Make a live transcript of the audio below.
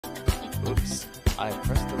I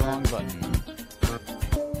pressed the wrong button.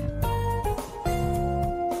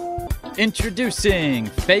 Introducing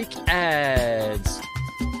fake ads.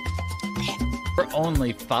 For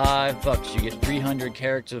only $5, you get 300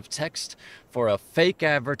 characters of text for a fake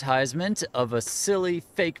advertisement of a silly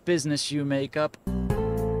fake business you make up,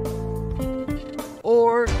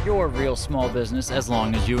 or your real small business, as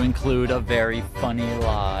long as you include a very funny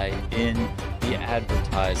lie in the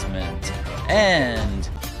advertisement. And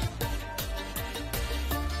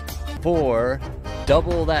for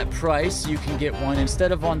double that price, you can get one,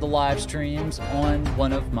 instead of on the live streams, on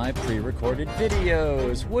one of my pre-recorded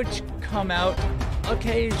videos, which come out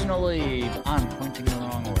occasionally. I'm pointing the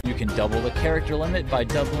wrong way. You can double the character limit by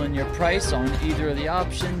doubling your price on either of the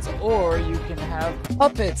options, or you can have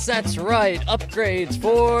puppets. That's right, upgrades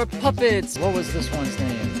for puppets. What was this one's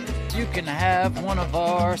name? You can have one of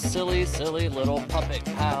our silly little puppet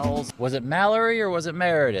pals. Was it Mallory or was it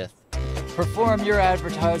Meredith? Perform your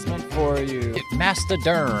advertisement for you.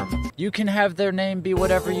 Mastoderm. You can have their name be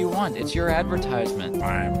whatever you want. It's your advertisement.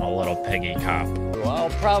 I'm a little piggy cop. Well, I'll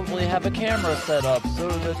probably have a camera set up so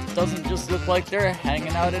that it doesn't just look like they're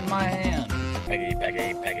hanging out in my hand. Peggy.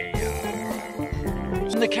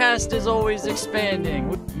 And the cast is always expanding.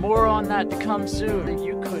 With more on that to come soon.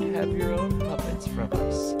 You could have your own puppets from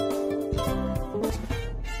us.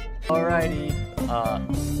 Alrighty.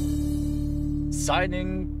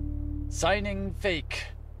 Signing fake.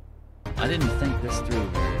 I didn't think this through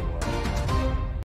very